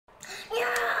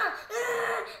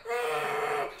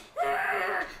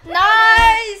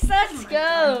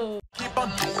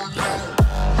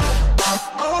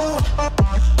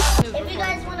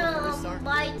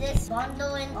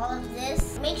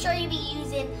make sure you be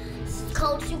using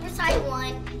code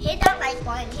SuperSide1. Hit that like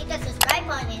button, hit that subscribe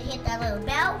button, and hit that little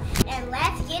bell, and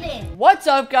let's get in. What's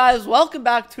up, guys? Welcome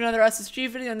back to another SSG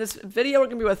video. In this video, we're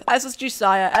gonna be with SSG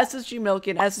Siah, SSG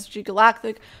Milky, and SSG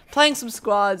Galactic, playing some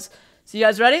squads. So you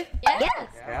guys ready? Yes.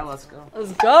 Yeah, let's go.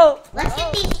 Let's go. Let's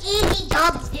get these easy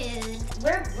jobs, dude.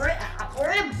 We're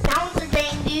a bouncer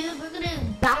gang, dude. We're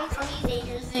gonna bounce on these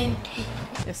agents, dude.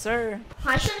 Yes, sir.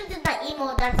 I should have did that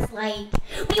emo that's like,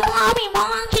 we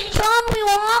want, control, we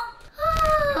want.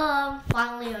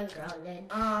 Finally ungrounded.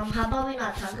 How about we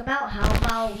not talk about? How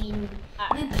about we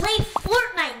play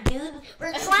Fortnite, dude?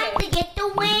 We're trying to get the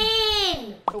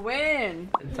win. The win.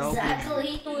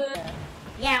 Exactly.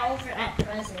 Yeah, over at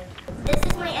present. This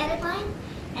is my edit line,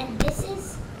 and this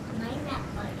is my map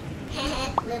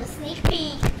line. Little sneak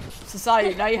peek. So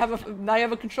Siah, now you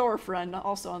have a controller friend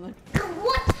also on the.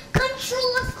 What?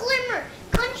 Controller Glimmer!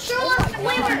 Controller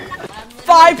Glimmer!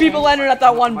 5 people entered at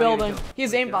that one building.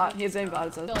 He's aimbot. He's aimbot.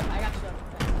 It says. I got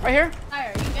you. Right here. Are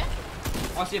you good?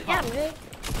 I'll see a pop. Yeah,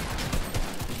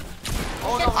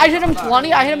 Oh, no, I hit him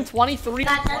 20. I hit him 23.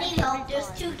 guys, I need help. There's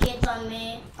 2 kids on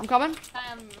me. I'm coming.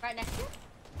 Right next to you.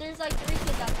 There's like 3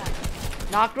 kids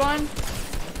outside. Knocked one.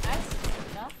 Nice.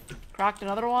 No? Cracked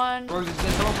another one. Bro, there's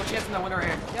someone put chance in that window right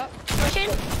here. Yep. Pushing.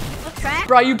 Look, track.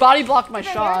 Bro, you body blocked my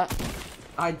shot.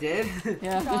 I did?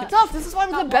 Yeah. Tough. This is why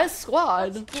we're the best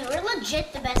squad. Dude, we're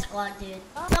legit the best squad, dude.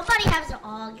 Somebody has an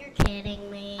all. You're kidding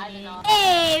me. I don't know.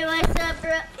 Hey, what's up,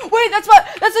 bro? Wait, that's the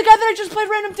guy that I just played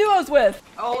random duos with.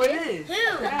 Oh, it is. Who?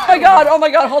 Oh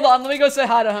my god, hold on. Let me go say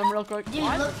hi to him real quick. Dude,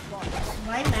 look.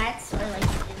 My mats are like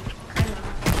kind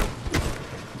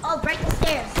of. Oh, break the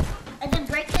stairs. And then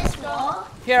break this wall.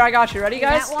 Here, I got you. Ready,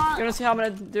 guys? That wall. You wanna see how I'm gonna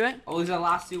do it? Oh, these are the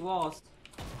last 2 walls.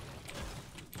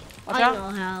 Watch I out. know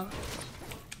how.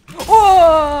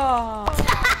 Oh!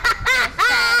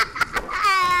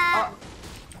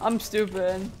 I'm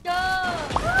stupid. Go!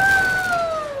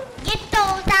 Get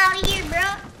those out of here, bro.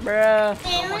 Bruh. So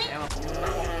much ammo.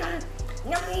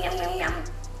 Yum, yum, yum, yum.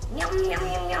 Yum, yum,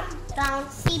 yum, yum.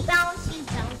 Bouncy, bouncy,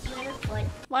 bouncy on your foot.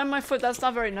 Why my foot? That's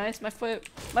not very nice. My foot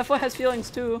has feelings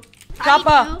too. I do.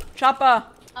 Choppa! Choppa!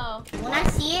 Oh. When I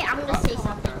see it, I'm gonna say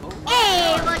something.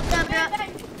 Hey, what's up, bro?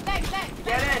 Back.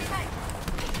 Get in.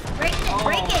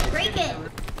 Break it, break it.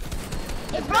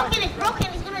 It's broken,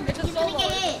 he's gonna get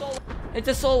hit. It's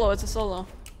a solo. It's a solo.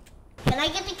 Can I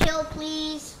get the kill,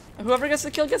 please? Whoever gets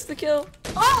the kill gets the kill.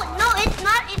 Oh, no, it's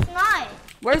not.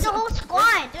 Where's It's the whole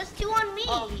squad. There's 2 on me.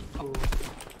 Oh.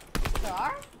 There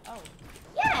are? Oh.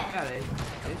 Yeah. Yeah, they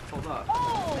just pulled up.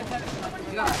 Oh!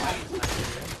 You got it.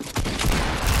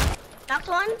 Knocked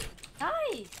one.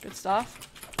 Nice! Good stuff.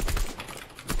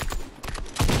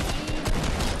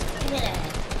 Hit it.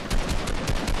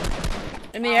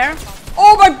 In the air.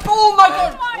 Oh my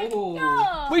god!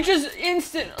 Oh. We just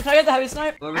instant. Can I get the heavy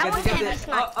snipe? Well, I want the heavy it.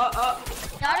 snipe.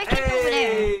 Daughter Kid's over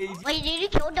there. Wait, did you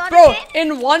kill Daughter Bro, Kid?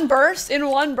 in one burst,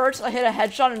 I hit a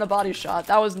headshot and a body shot.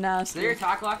 That was Is nasty. there your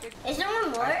attack Galactic? Is there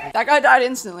one more? That guy died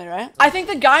instantly, right? I think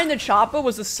the guy in the choppa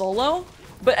was a solo,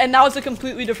 and that was a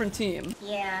completely different team.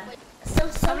 Yeah. So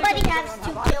somebody has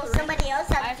 2 kills, somebody else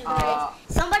has 2 kills.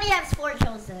 Somebody has 4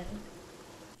 kills then.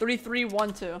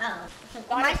 3-3-1-2. Oh, so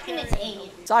my skin is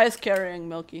 8. Siah's carrying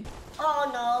Milky. Oh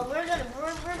no, we're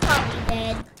probably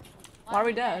dead. Why are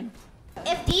we dead?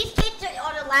 If these kids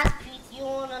are the last piece, you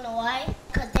wanna know why?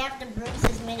 Because they have the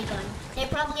Bruce's minigun. They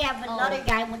probably have another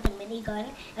guy with a minigun,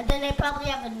 and then they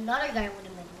probably have another guy with a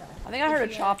minigun. I think I heard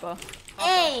a choppa.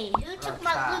 Hey, who took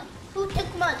my loot? Who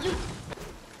took my loot?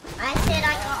 I said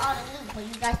I got all the loot, but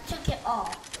you guys took it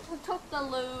all. Who took the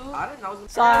loot? I didn't know.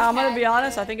 Siah, I'm gonna be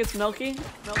honest, I think it's Milky.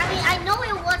 I mean, I know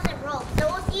it wasn't Roke, so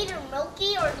it was either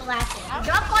Milky or Galactic.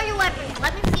 Drop all your weapons.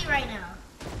 Let me see right now.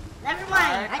 Never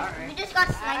mind. Alright. You just got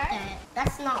sniped at.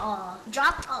 That's not all.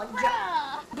 Drop all.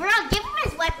 Bro, give him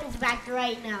his weapons back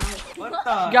right now. What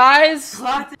the? Guys,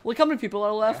 Galactic. look how many people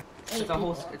are left. It's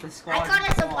a squad. I caught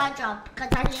a supply drop because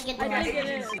I didn't get the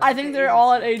rest. I think they're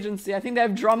all at agency. I think they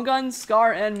have drum gun,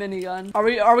 scar, and minigun.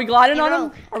 Are we gliding on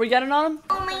them? Are we getting on them?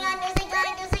 Oh my god, there's a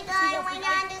guy, oh my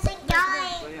god, there's a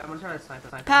guy. Wait, I'm gonna try to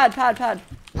snipe. Pad.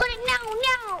 Put it now.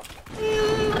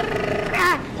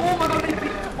 Oh my god,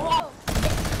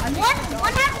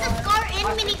 One has the scar and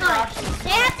minigun. They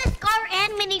have the scar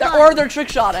and minigun. Or they're trick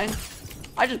shotting.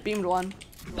 I just beamed one.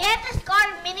 They have the scar,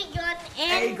 minigun, and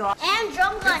Hey, drum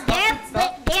gun. They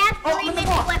have 3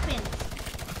 mini weapons.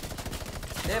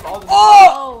 They have all the. Oh!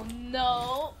 Oh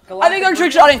no. I think they're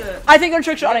trick shotting.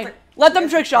 Let them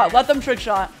trick shot.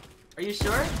 Are you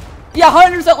sure? Yeah,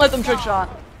 100% let them trick shot.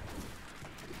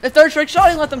 If they're trick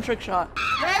shotting, let them trick shot.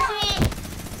 Where's me?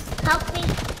 Help me.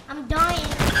 I'm dying.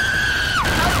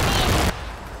 Help me.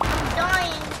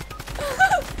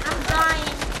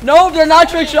 No, they're not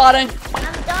trick shotting.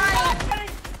 I'm dying.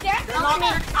 They're not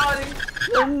trick-shotting.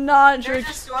 They're not They're trick.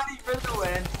 just sweating for the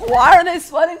win. Why are they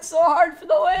sweating so hard for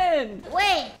the win?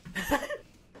 Wait.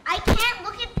 I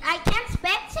can't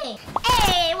spectate.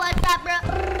 Hey, what's up, bro?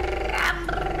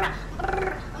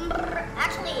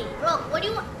 Actually, Roke, what do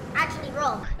you want? Actually,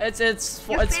 Roke. It's You're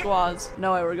fair. squads.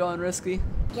 No way, we're going risky.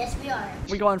 Yes, we are.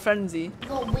 We're going frenzy.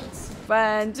 Go weights.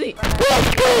 Frenzy.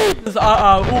 Hey,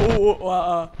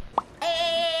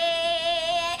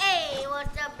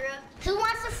 what's up, bro? Who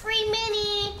wants a free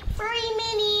mini? Free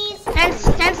minis.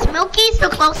 Since Milky's the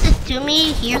closest to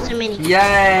me, here's a mini.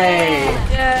 Yay!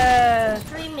 Yeah.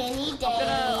 Free mini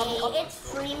day. It's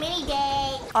free mini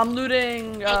day. I'm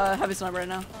looting heavy sniper right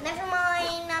now. Never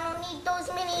mind. I don't need those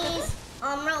minis.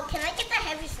 Bro, can I get the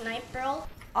heavy snipe, bro?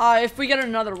 If we get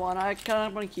another one, I kind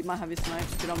of want to keep my heavy snipe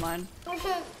if you don't mind.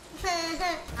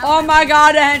 Oh my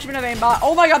god, the henchman of aimbot.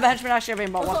 Oh my god, the henchman actually have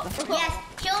aimbot. What the? Yes,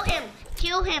 kill him.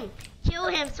 Kill him. Kill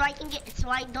him so I can get, so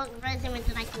I don't res him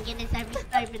until I can get his heavy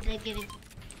snipe and then get it.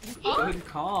 Good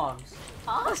comms.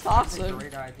 That's That's a toxic.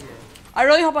 great idea. I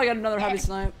really hope I get another heavy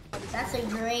snipe. That's a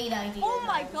great idea. Oh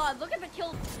my god, look at the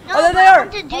kill. No, Oh, there they but I are.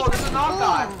 want to do Oh, there's a something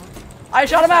knockdown. cool. I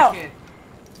shot him out. Wait,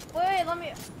 let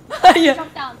me Yeah.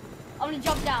 jump down. I'm gonna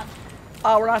jump down.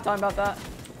 Oh, we're not talking about that.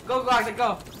 Go, Galactic,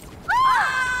 go.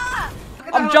 Ah!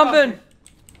 I'm jumping.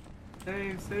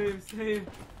 Save.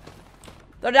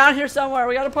 They're down here somewhere.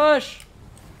 We gotta push.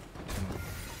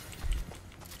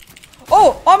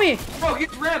 Oh, on me. Bro,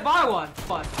 get ran by one.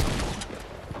 Fun.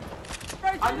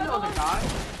 I know the guy.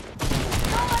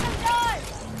 Don't let him die!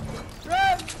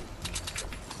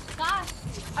 Gosh.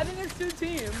 I think there's two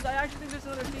teams. I actually think there's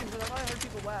another team, but I might heard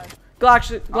people wag.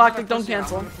 Galactic, don't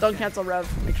cancel. Don't cancel,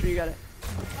 Rev. Make sure you get it.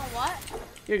 Oh, what?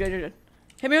 You're good, you're good.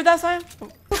 Hit me with that, Siah.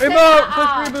 Reboot, quick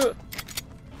reboot.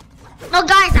 No,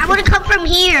 guys, I want to come from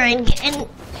here and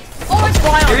Oh, it's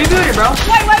wild. You're rebooted, bro.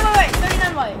 Wait.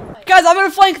 39 white. Guys, I'm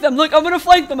gonna flank them. Look, I'm gonna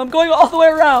flank them. I'm going all the way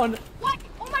around. What?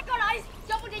 Oh my god, I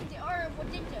double did or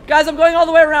what did you? Guys, I'm going all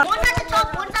the way around. one's at the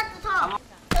top. One's at the top.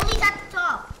 Billy's at the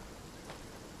top.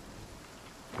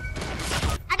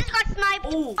 I just got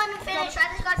sniped. Ooh. Unfinished.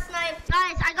 I just got sniped.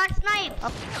 Guys, I got sniped.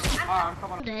 I'm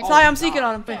coming. Dead. Siah, I'm seeking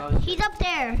on him. He's up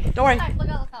there. Don't worry. Look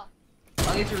out.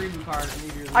 I'll get your reboot card.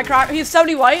 I cracked. He's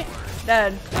 70 white.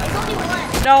 Dead. There's only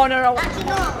one. No. Actually,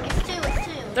 no. It's two.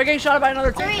 They're getting shot by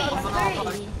another team.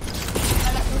 Three.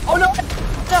 Oh no.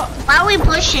 No. Why are we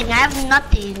pushing? I have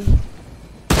nothing.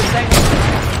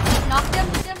 Knocked him.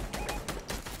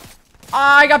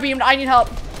 I got beamed. I need help.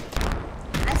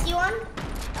 I see one.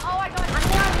 Oh, I got On it.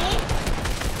 me.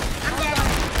 I'm dead.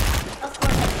 Of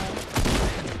course I'm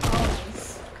dead.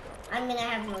 Always. I'm gonna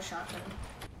have no shotgun.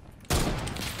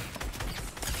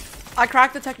 I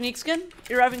cracked the technique skin.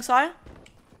 You're revving, Siah?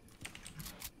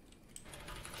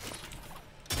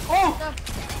 Oh!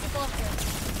 People up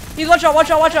here. He's watch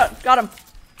out. Got him.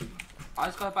 I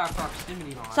just got back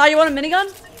proximity on. Siah, you want a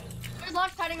minigun? There's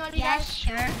launch fighting on you Yeah, guys.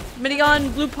 sure.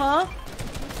 Minigun, blue pump.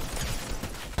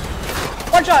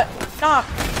 One shot. Knock.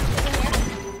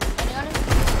 Landing on him.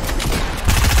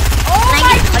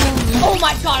 Oh Oh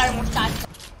my god, I almost died.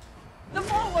 The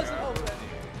ball wasn't open.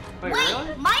 Wait, Wait,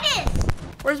 really? Midas!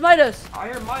 Where's Midas? I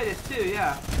hear Midas too,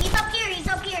 yeah. He's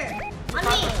up here. On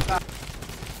me.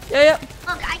 Yeah.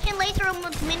 Look, I can laser him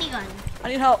with minigun. I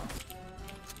need help.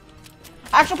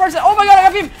 Actual person. Oh my god, I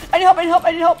got beamed. I need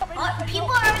help. People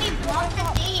already blocked the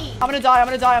thing. I'm gonna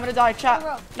die.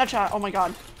 Chat. Not chat. Oh my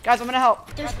god. Guys, I'm gonna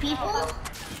help. There's people?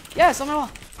 Yes, I'm gonna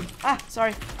help. Ah,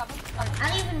 sorry. I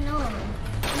don't even know.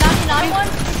 Not one.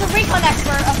 It's a recon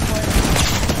expert, of course.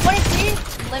 23.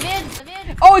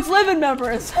 Livid. Oh, it's living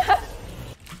members.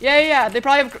 Yeah. They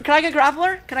probably have. Can I get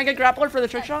grappler for the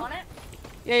trick shot? Want it?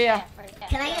 Yeah.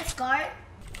 Can I get scarred?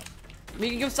 We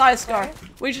can give Siah a scar.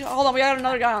 Hold on. We got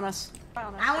another guy on us.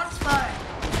 I want scarred.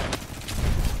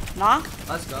 Knock.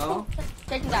 Let's go.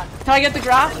 Take him down. Can I get the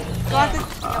grab? Galactic?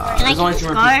 Can I There's only get two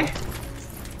the more scar? people.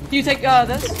 Can you take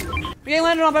this? We ain't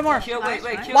landed on by more. Wait, kill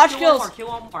Watch one kills. more, kill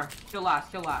one more. Kill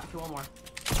last, kill one more.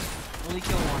 Only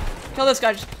kill one. Kill this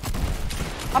guy.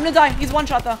 I'm gonna die. He's one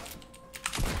shot though.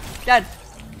 Dead.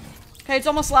 Okay, it's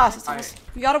almost last.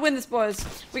 We gotta win this, boys.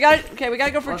 We gotta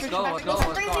go for a Let's trick go, shot. let's go,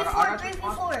 let's go. I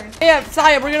got you. Yeah,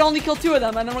 Siah, we're gonna only kill 2 of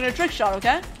them, and then we're gonna trick shot,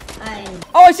 okay? Alright.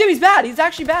 Oh, I see him. He's bad. He's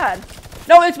actually bad.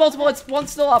 No, it's multiple. It's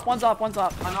one's still up. One's up.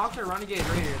 I knocked her renegade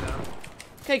raider though.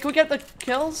 Okay, can we get the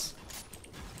kills?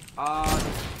 Uh,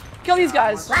 Kill these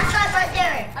guys. Last shot right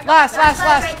there. Last. right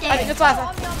there. I think it's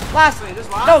last. Last. wait, this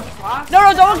last? No. This last?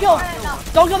 No, don't kill.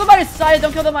 Don't kill the Midas, Siah.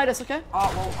 Don't kill the Midas, okay?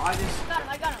 Oh, well, I just...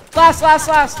 I got him.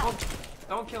 Last.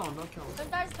 Don't kill him.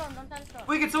 Don't die stone.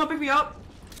 Wait, can someone pick me up?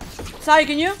 Siah,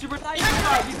 can you? Super tight.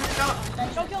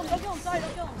 Don't kill him, don't kill him, Siah,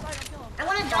 don't kill him, I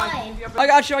wanna die.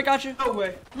 I got you. No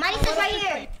way. Mighty says right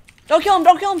here. Don't kill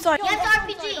him, Siah. You have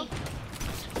the RPG.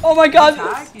 Oh my god.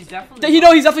 He's definitely. He's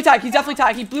definitely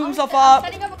tagged. He blew himself up.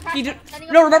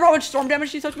 No, remember how much storm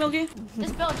damage he took, Milky?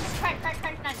 Just build, just crack.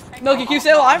 Milky, can you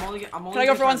stay alive? Can I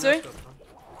go for one sui?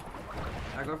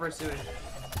 I go for a sui.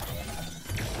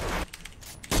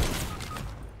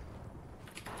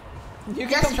 You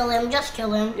can Just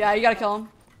kill him. Yeah, you gotta kill him.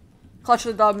 Clutch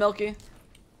the dub, Milky.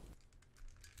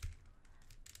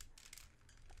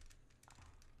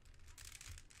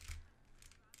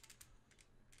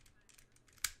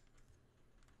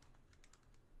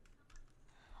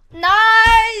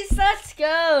 Nice! Let's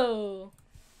go!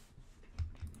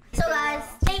 So guys,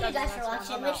 thank you guys for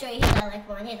watching. Make sure you hit that like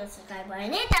button, hit the subscribe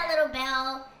button, hit that little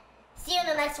bell. See you in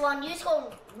the next one. Use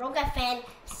code RokeFN,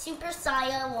 Super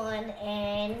Siah 1,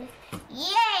 and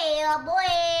yeah, boy.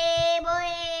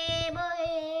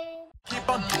 Keep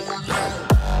on